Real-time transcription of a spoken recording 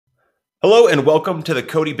Hello and welcome to the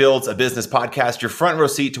Cody Builds a Business podcast, your front row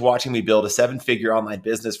seat to watching me build a seven-figure online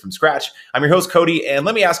business from scratch. I'm your host, Cody, and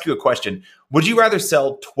let me ask you a question. Would you rather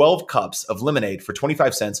sell 12 cups of lemonade for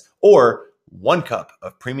 25 cents or 1 cup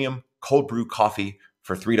of premium cold brew coffee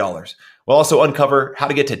for $3? We'll also uncover how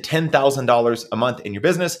to get to $10,000 a month in your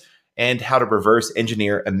business and how to reverse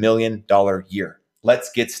engineer $1 million year.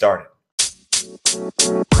 Let's get started.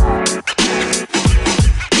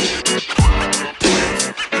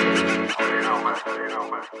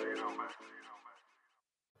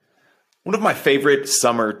 One of my favorite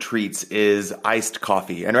summer treats is iced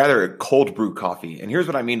coffee, and rather cold brew coffee. And here's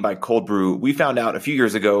what I mean by cold brew. We found out a few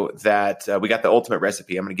years ago that we got the ultimate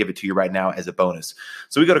recipe. I'm going to give it to you right now as a bonus.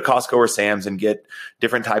 So we go to Costco or Sam's and get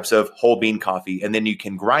different types of whole bean coffee, and then you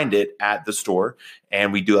can grind it at the store.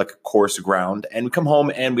 And we do like a coarse ground, and we come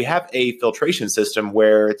home and we have a filtration system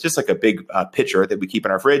where it's just like a big pitcher that we keep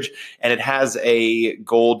in our fridge, and it has a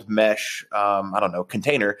gold mesh,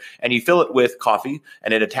 container, and you fill it with coffee,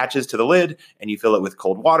 and it attaches to the lid, and you fill it with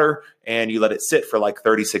cold water, and you let it sit for like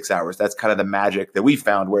 36 hours. That's kind of the magic that we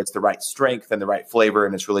found, where it's the right strength and the right flavor,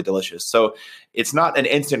 and it's really delicious. So it's not an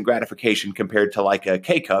instant gratification compared to like a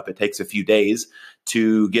K-Cup. It takes a few days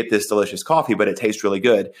to get this delicious coffee, but it tastes really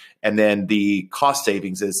good. And then the cost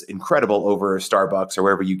savings is incredible over Starbucks or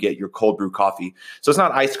wherever you get your cold brew coffee. So it's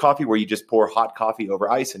not iced coffee where you just pour hot coffee over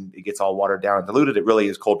ice and it gets all watered down and diluted. It really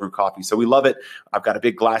is cold brew coffee. So we love it. I've got a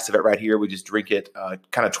big glass of it right here. We just drink it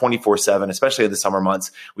kind of 24/7, especially in the summer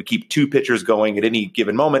months. We keep 2 pitchers going at any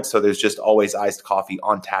given moment. So there's just always iced coffee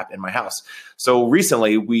on tap in my house. So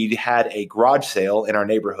recently we had a garage sale in our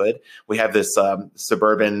neighborhood. We have this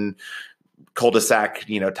suburban cul-de-sac,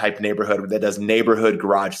 type neighborhood that does neighborhood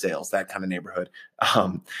garage sales, that kind of neighborhood.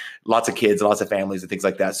 Lots of kids and lots of families and things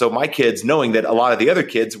like that. So my kids, knowing that a lot of the other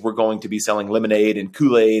kids were going to be selling lemonade and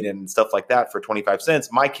Kool-Aid and stuff like that for 25 cents,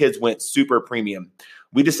 my kids went super premium.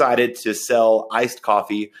 We decided to sell iced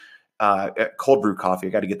coffee, cold brew coffee. I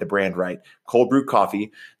got to get the brand right. Cold brew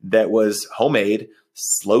coffee that was homemade,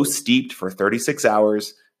 slow steeped for 36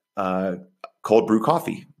 hours, cold brew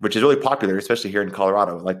coffee, which is really popular, especially here in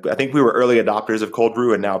Colorado. Like, I think we were early adopters of cold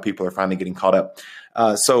brew, and now people are finally getting caught up.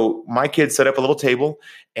 So my kids set up a little table,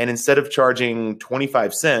 and instead of charging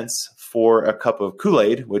 25 cents for a cup of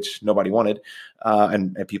Kool-Aid, which nobody wanted,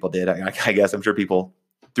 and people did, I guess, I'm sure people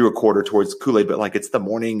threw a quarter towards Kool-Aid, but like, it's the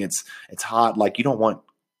morning, it's hot. Like, you don't want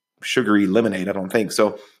sugary lemonade, I don't think.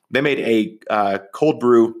 So they made a cold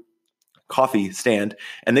brew coffee stand,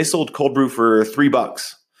 and they sold cold brew for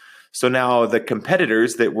 $3. So now the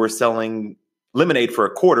competitors that were selling lemonade for a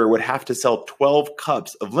quarter would have to sell 12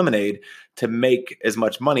 cups of lemonade to make as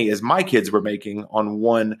much money as my kids were making on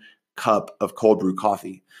 1 cup of cold brew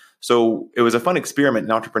coffee. So it was a fun experiment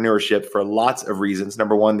in entrepreneurship for lots of reasons.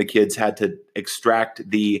 Number one, the kids had to extract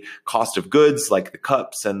the cost of goods like the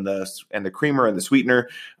cups and the creamer and the sweetener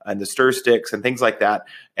and the stir sticks and things like that,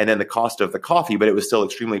 and then the cost of the coffee. But it was still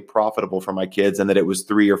extremely profitable for my kids, and that it was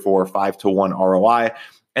 3 or 4 or 5 to 1 ROI.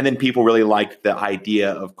 And then people really liked the idea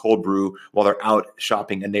of cold brew while they're out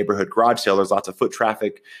shopping a neighborhood garage sale. There's lots of foot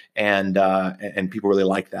traffic, and people really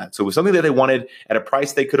liked that. So it was something that they wanted at a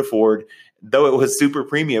price they could afford, though it was super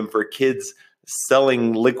premium for kids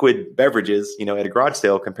selling liquid beverages, at a garage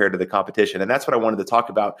sale compared to the competition. And that's what I wanted to talk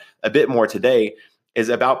about a bit more today, is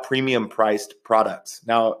about premium priced products.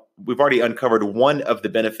 Now, we've already uncovered one of the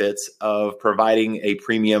benefits of providing a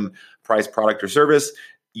premium priced product or service.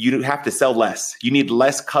 You have to sell less. You need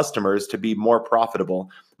less customers to be more profitable,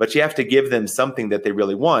 but you have to give them something that they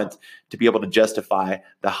really want to be able to justify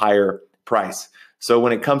the higher price. So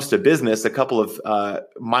when it comes to business, a couple of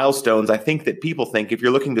milestones, I think that people think if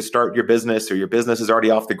you're looking to start your business or your business is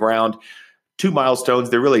already off the ground, 2 milestones,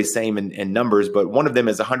 they're really the same in numbers, but one of them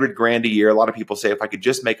is 100 grand a year. A lot of people say, if I could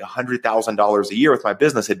just make $100,000 a year with my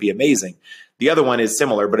business, it'd be amazing. The other one is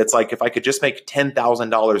similar, but it's like, if I could just make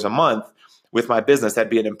 $10,000 a month with my business, that'd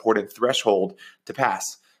be an important threshold to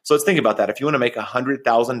pass. So let's think about that. If you want to make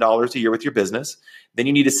 $100,000 a year with your business, then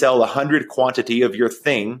you need to sell 100 quantity of your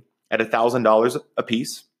thing at $1,000 a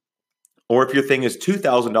piece. Or if your thing is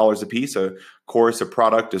 $2,000 a piece, a course, a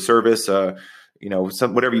product, a service,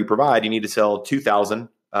 whatever you provide, you need to sell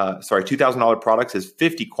 $2,000 products as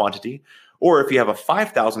 50 quantity. Or if you have a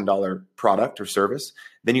 $5,000 product or service,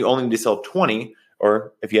 then you only need to sell 20.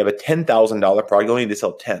 Or if you have a $10,000 product, you only need to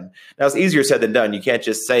sell 10. Now, it's easier said than done. You can't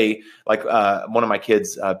just say, like one of my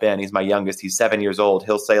kids, Ben, he's my youngest, he's 7 years old.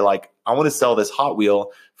 He'll say, like, I want to sell this Hot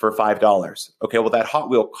Wheel for $5. Okay, well, that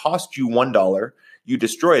Hot Wheel cost you $1. You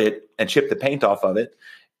destroyed it and chipped the paint off of it,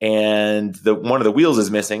 and one of the wheels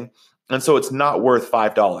is missing. And so it's not worth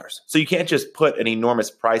 $5. So you can't just put an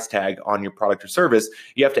enormous price tag on your product or service.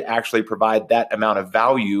 You have to actually provide that amount of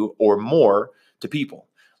value or more to people.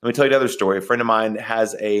 Let me tell you another story. A friend of mine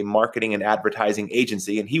has a marketing and advertising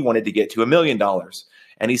agency, and he wanted to get to $1 million.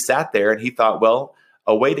 And he sat there and he thought, well,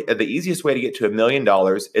 the easiest way to get to $1 million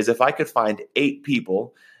is if I could find 8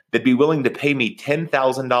 people that'd be willing to pay me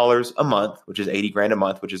 $10,000 a month, which is 80 grand a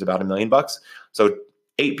month, which is about $1 million. So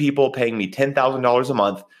 8 people paying me $10,000 a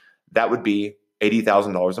month, that would be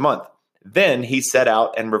 $80,000 a month. Then he set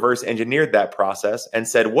out and reverse engineered that process and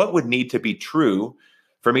said, what would need to be true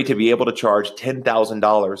for me to be able to charge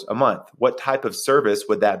 $10,000 a month? What type of service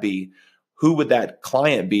would that be? Who would that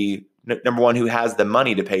client be? Number one, who has the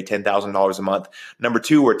money to pay $10,000 a month? Number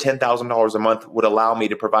two, where $10,000 a month would allow me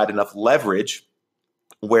to provide enough leverage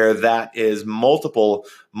where that is multiple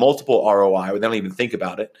ROI, where they don't even think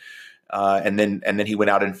about it. And then he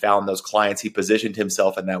went out and found those clients. He positioned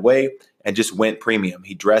himself in that way and just went premium.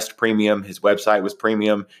 He dressed premium. His website was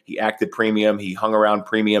premium. He acted premium. He hung around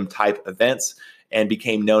premium type events and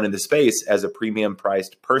became known in the space as a premium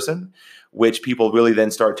priced person, which people really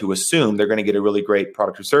then start to assume they're going to get a really great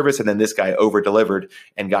product or service. And then this guy over delivered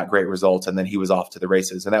and got great results. And then he was off to the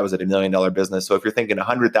races. And that was at $1 million business. So if you're thinking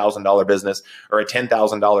 $100,000 business or a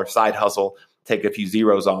 $10,000 side hustle, take a few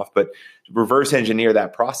zeros off, but reverse engineer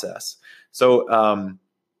that process. So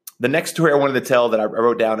the next story I wanted to tell that I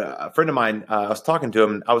wrote down, a friend of mine, I was talking to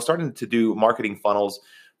him. I was starting to do marketing funnels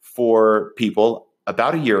for people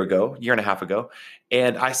about a year and a half ago.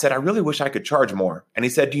 And I said, I really wish I could charge more. And he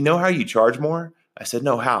said, do you know how you charge more? I said,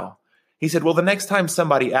 no, how? He said, well, the next time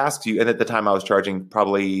somebody asks you, and at the time I was charging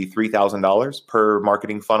probably $3,000 per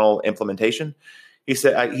marketing funnel implementation. He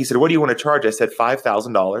said, what do you want to charge? I said,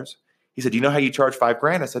 $5,000. He said, do you know how you charge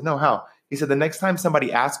 $5,000? I said, no, how? He said, the next time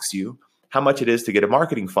somebody asks you how much it is to get a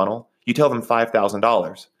marketing funnel, you tell them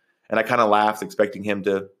 $5,000. And I kind of laughed, expecting him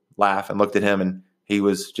to laugh, and looked at him, and he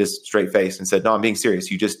was just straight faced and said, no, I'm being serious.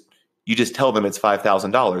 You just tell them it's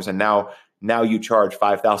 $5,000. And now you charge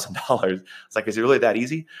 $5,000. It's like, is it really that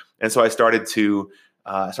easy? And so I started to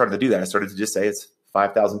do that. I started to just say it's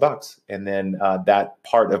 $5,000. And then that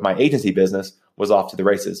part of my agency business was off to the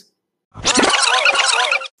races.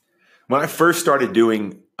 When I first started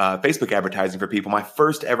doing Facebook advertising for people, my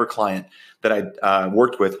first ever client that I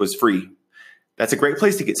worked with was free. That's a great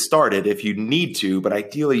place to get started if you need to, but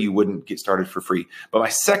ideally you wouldn't get started for free. But my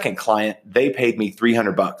second client, they paid me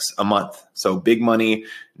 $300 a month. So big money.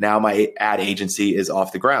 Now my ad agency is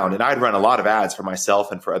off the ground. And I'd run a lot of ads for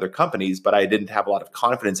myself and for other companies, but I didn't have a lot of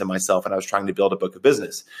confidence in myself, and I was trying to build a book of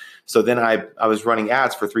business. So then I was running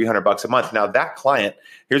ads for $300 a month. Now that client,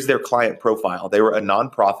 here's their client profile. They were a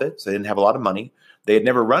nonprofit, so they didn't have a lot of money. They had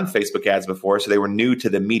never run Facebook ads before, so they were new to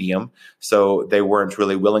the medium. So they weren't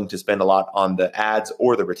really willing to spend a lot on the ads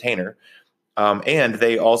or the retainer. And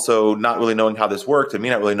they also, not really knowing how this worked and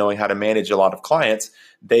me not really knowing how to manage a lot of clients,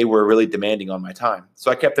 they were really demanding on my time.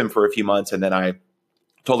 So I kept them for a few months, and then I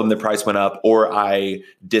told them the price went up, or I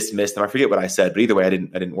dismissed them. I forget what I said, but either way, I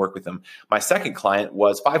didn't work with them. My second client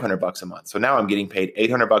was $500 a month. So now I'm getting paid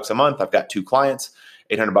 $800 a month. I've got 2 clients.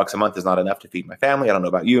 $800 a month is not enough to feed my family. I don't know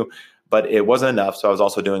about you, but it wasn't enough. So I was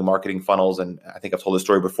also doing marketing funnels. And I think I've told this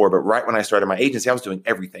story before, but right when I started my agency, I was doing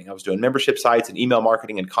everything. I was doing membership sites and email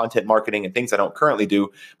marketing and content marketing and things I don't currently do,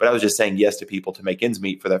 but I was just saying yes to people to make ends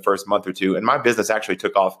meet for that first month or two. And my business actually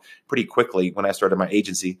took off pretty quickly when I started my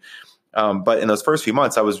agency. But in those first few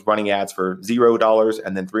months, I was running ads for $0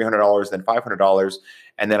 and then $300, then $500.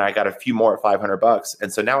 And then I got a few more at $500.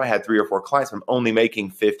 And so now I had 3 or 4 clients. I'm only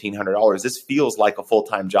making $1,500. This feels like a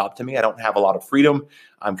full-time job to me. I don't have a lot of freedom.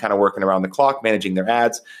 I'm kind of working around the clock, managing their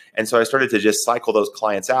ads. And so I started to just cycle those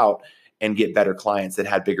clients out and get better clients that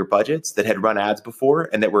had bigger budgets, that had run ads before,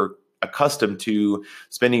 and that were accustomed to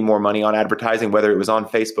spending more money on advertising, whether it was on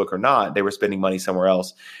Facebook or not. They were spending money somewhere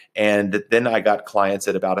else. And then I got clients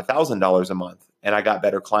at about $1,000 a month, and I got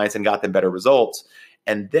better clients and got them better results.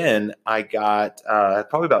 And then I got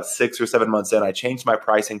probably about 6 or 7 months in, I changed my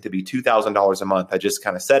pricing to be $2,000 a month. I just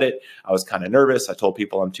kind of said it. I was kind of nervous. I told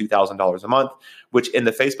people I'm $2,000 a month, which in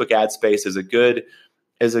the Facebook ad space is a good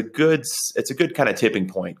kind of tipping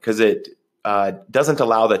point, because it doesn't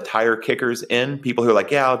allow the tire kickers in, people who are like,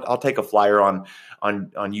 yeah, I'll take a flyer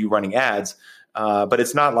on you running ads. But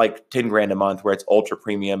it's not like 10 grand a month where it's ultra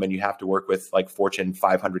premium and you have to work with like Fortune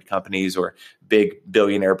 500 companies or big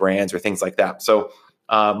billionaire brands or things like that. So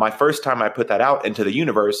my first time I put that out into the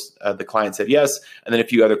universe, the client said yes. And then a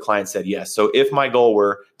few other clients said yes. So if my goal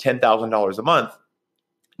were $10,000 a month,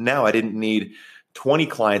 now I didn't need 20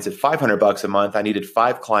 clients at $500 a month. I needed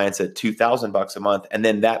 5 clients at $2,000 a month. And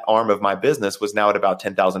then that arm of my business was now at about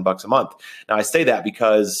 $10,000 a month. Now I say that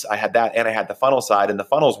because I had that and I had the funnel side, and the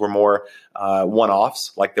funnels were more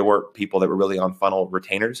one-offs. Like there were people that were really on funnel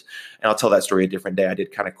retainers. And I'll tell that story a different day. I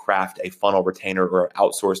did kind of craft a funnel retainer or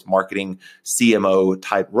outsourced marketing CMO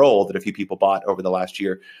type role that a few people bought over the last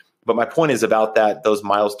year. But my point is about that, those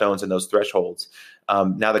milestones and those thresholds.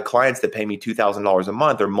 Now, the clients that pay me $2,000 a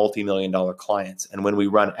month are multi-million-dollar clients. And when we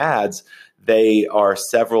run ads, they are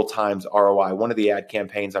several times ROI. One of the ad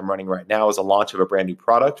campaigns I'm running right now is a launch of a brand new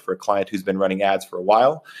product for a client who's been running ads for a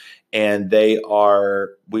while. And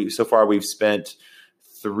so far we've spent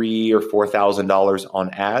 $3,000 or $4,000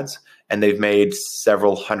 on ads, and they've made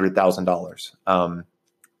several $100,000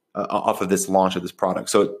 off of this launch of this product.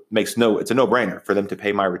 So it's a no-brainer for them to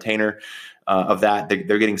pay my retainer of that.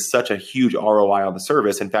 They're getting such a huge ROI on the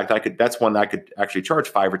service. In fact, that's one that I could actually charge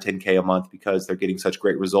 $5,000 or $10,000 a month because they're getting such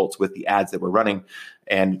great results with the ads that we're running.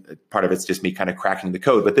 And part of it's just me kind of cracking the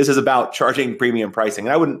code. But this is about charging premium pricing.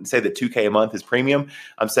 And I wouldn't say that $2,000 a month is premium.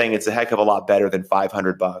 I'm saying it's a heck of a lot better than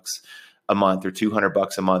 $500 a month or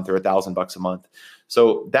 $200 a month or $1,000 a month.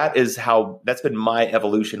 So that's been my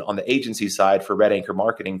evolution on the agency side for Red Anchor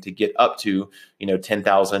Marketing to get up to, $10,000,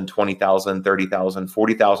 $20,000, $30,000,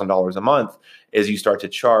 $40,000 a month as you start to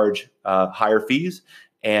charge higher fees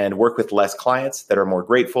and work with less clients that are more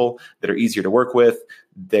grateful, that are easier to work with.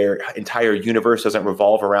 Their entire universe doesn't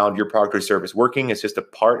revolve around your product or service working. It's just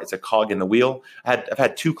it's a cog in the wheel. I've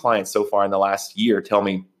had 2 clients so far in the last year tell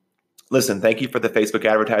me, listen, thank you for the Facebook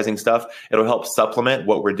advertising stuff. It'll help supplement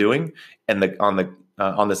what we're doing and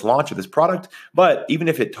on this launch of this product. But even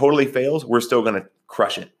if it totally fails, we're still going to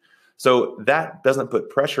crush it. So that doesn't put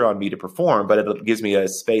pressure on me to perform, but it gives me a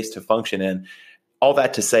space to function in. All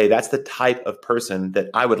that to say, that's the type of person that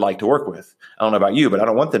I would like to work with. I don't know about you, but I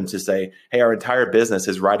don't want them to say, hey, our entire business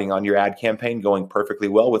is riding on your ad campaign going perfectly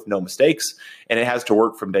well with no mistakes. And it has to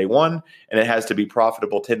work from day one. And it has to be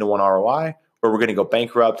profitable 10-to-1 ROI. Or we're going to go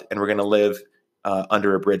bankrupt and we're going to live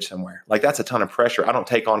under a bridge somewhere. Like that's a ton of pressure. I don't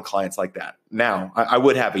take on clients like that. Now, I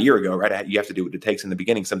would have a year ago, right? You have to do what it takes in the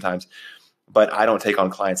beginning sometimes, but I don't take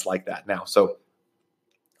on clients like that now. So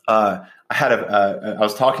I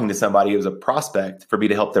was talking to somebody who was a prospect for me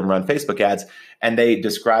to help them run Facebook ads, and they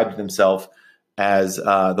described themselves as the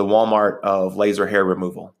Walmart of laser hair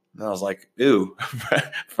removal. And I was like, ooh.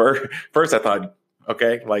 First I thought,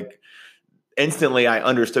 okay, like, instantly, I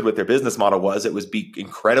understood what their business model was. It was be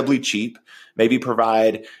incredibly cheap, maybe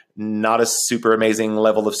provide not a super amazing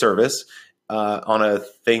level of service on a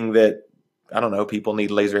thing that, I don't know, people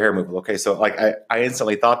need laser hair removal. Okay, so like I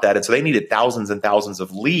instantly thought that. And so they needed thousands and thousands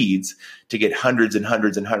of leads to get hundreds and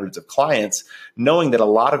hundreds and hundreds of clients, knowing that a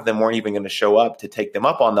lot of them weren't even going to show up to take them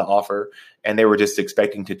up on the offer. And they were just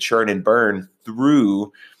expecting to churn and burn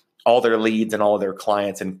through all their leads and all of their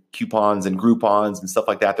clients and coupons and Groupons and stuff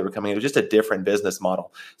like that were coming in. It was just a different business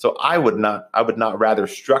model. So I would not rather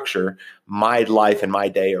structure my life and my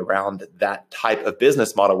day around that type of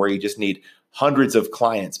business model where you just need hundreds of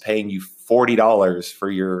clients paying you $40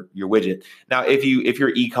 for your widget. Now, if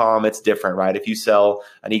you're e-com, it's different, right? If you sell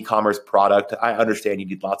an e-commerce product, I understand you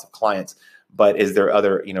need lots of clients. But is there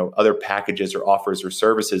other packages or offers or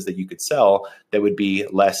services that you could sell that would be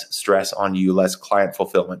less stress on you, less client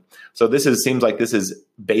fulfillment? So seems like this is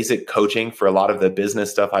basic coaching for a lot of the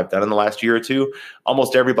business stuff I've done in the last year or two.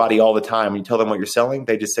 Almost everybody all the time, when you tell them what you're selling,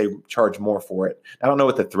 they just say charge more for it. I don't know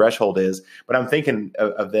what the threshold is, but I'm thinking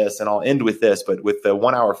of this, and I'll end with this. But with the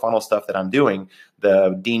 1-hour funnel stuff that I'm doing,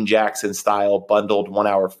 the Dean Jackson style bundled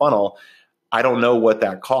 1-hour funnel, I don't know what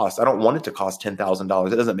that costs. I don't want it to cost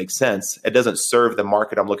 $10,000. It doesn't make sense. It doesn't serve the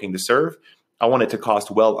market I'm looking to serve. I want it to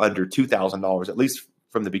cost well under $2,000, at least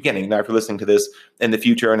from the beginning. Now, if you're listening to this in the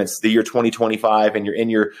future and it's the year 2025 and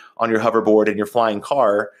you're on your hoverboard and you're flying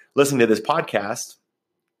car, listening to this podcast,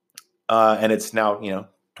 and it's now,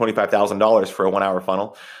 $25,000 for a 1-hour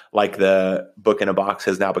funnel, like the book in a box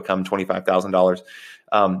has now become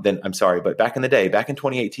 $25,000. Then I'm sorry, but back in the day, back in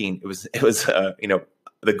 2018, it was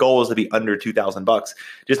the goal is to be under $2,000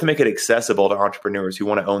 just to make it accessible to entrepreneurs who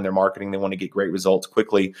want to own their marketing. They want to get great results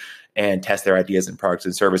quickly and test their ideas and products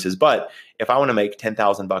and services. But if I want to make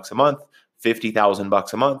 $10,000 a month,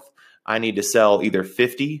 $50,000 a month, I need to sell either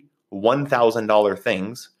 50 $1,000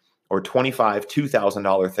 things or 25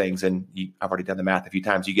 $2,000 things. And I've already done the math a few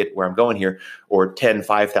times. You get where I'm going here, or 10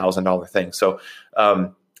 $5,000 things. So,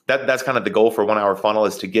 that's kind of the goal for a 1-hour funnel,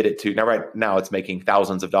 is to get it to, now right now it's making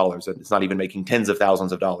thousands of dollars. It's not even making tens of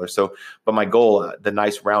thousands of dollars. So, but my goal, the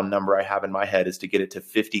nice round number I have in my head, is to get it to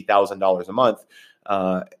 $50,000 a month.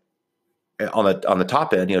 on the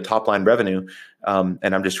top end, top line revenue. And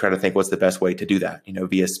I'm just trying to think what's the best way to do that,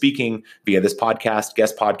 via speaking, via this podcast,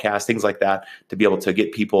 guest podcast, things like that, to be able to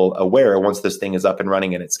get people aware once this thing is up and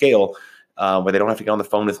running and at scale, where they don't have to get on the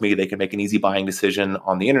phone with me. They can make an easy buying decision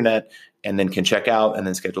on the internet and then can check out and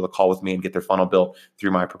then schedule a call with me and get their funnel built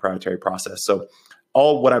through my proprietary process. So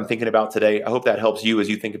all what I'm thinking about today, I hope that helps you as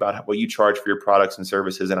you think about what you charge for your products and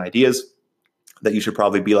services and ideas, that you should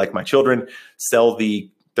probably be like my children, sell the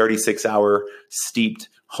 36-hour steeped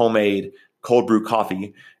homemade cold brew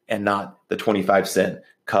coffee and not the 25-cent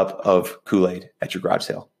cup of Kool-Aid at your garage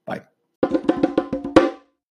sale. Bye.